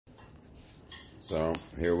So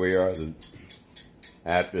here we are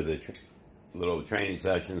after the little training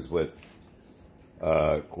sessions with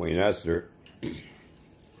Queen Esther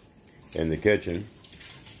in the kitchen.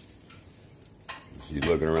 She's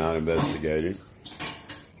looking around investigating.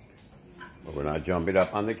 But we're not jumping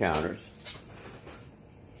up on the counters.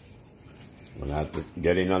 We're not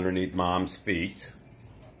getting underneath mom's feet.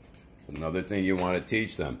 It's another thing you want to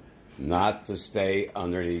teach them. Not to stay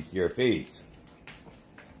underneath your feet.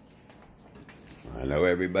 I know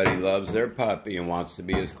everybody loves their puppy and wants to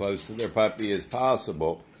be as close to their puppy as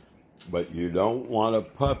possible, but you don't want a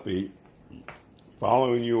puppy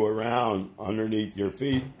following you around underneath your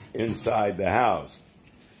feet inside the house.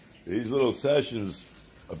 These little sessions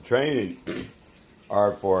of training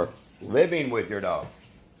are for living with your dog.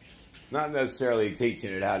 Not necessarily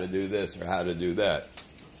teaching it how to do this or how to do that.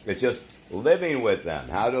 It's just living with them,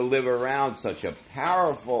 how to live around such a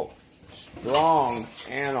powerful, strong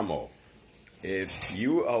animal. If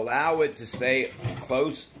you allow it to stay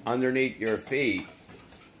close underneath your feet,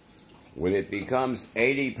 when it becomes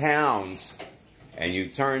 80 pounds and you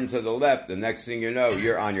turn to the left, the next thing you know,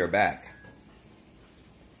 you're on your back.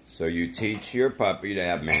 So you teach your puppy to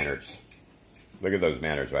have manners. Look at those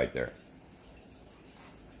manners right there.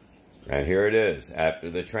 And here it is,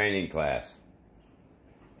 after the training class.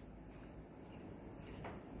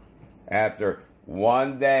 After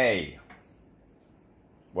one day.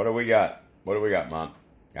 What do we got? What do we got, Mom?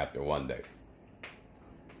 After one day.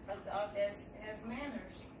 A dog has manners.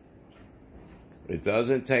 It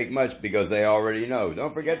doesn't take much because they already know.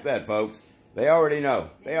 Don't forget that, folks. They already know.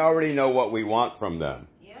 They already know what we want from them.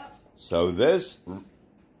 Yep. So this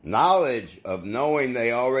knowledge of knowing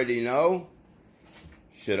they already know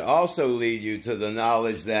should also lead you to the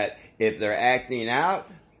knowledge that if they're acting out,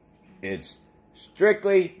 it's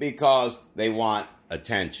strictly because they want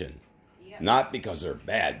attention. Yep. Not because they're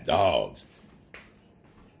bad dogs.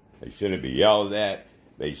 They shouldn't be yelled at.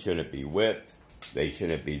 They shouldn't be whipped. They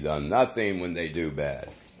shouldn't be done nothing when they do bad.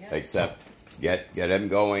 Yep. Except get them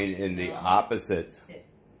going in the opposite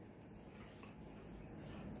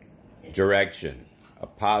direction. A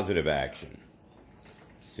positive action.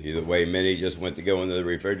 See the way Minnie just went to go into the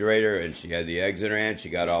refrigerator and she had the eggs in her hand. She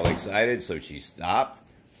got all excited, so she stopped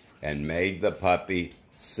and made the puppy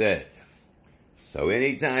sit. So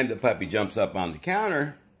anytime the puppy jumps up on the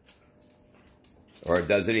counter or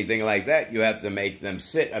does anything like that, you have to make them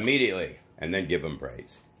sit immediately and then give them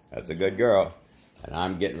praise. That's a good girl. And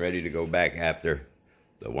I'm getting ready to go back after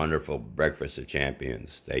the wonderful breakfast of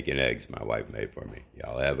champions, steak and eggs my wife made for me.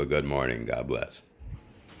 Y'all have a good morning. God bless.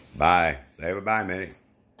 Bye. Say bye-bye, Minnie.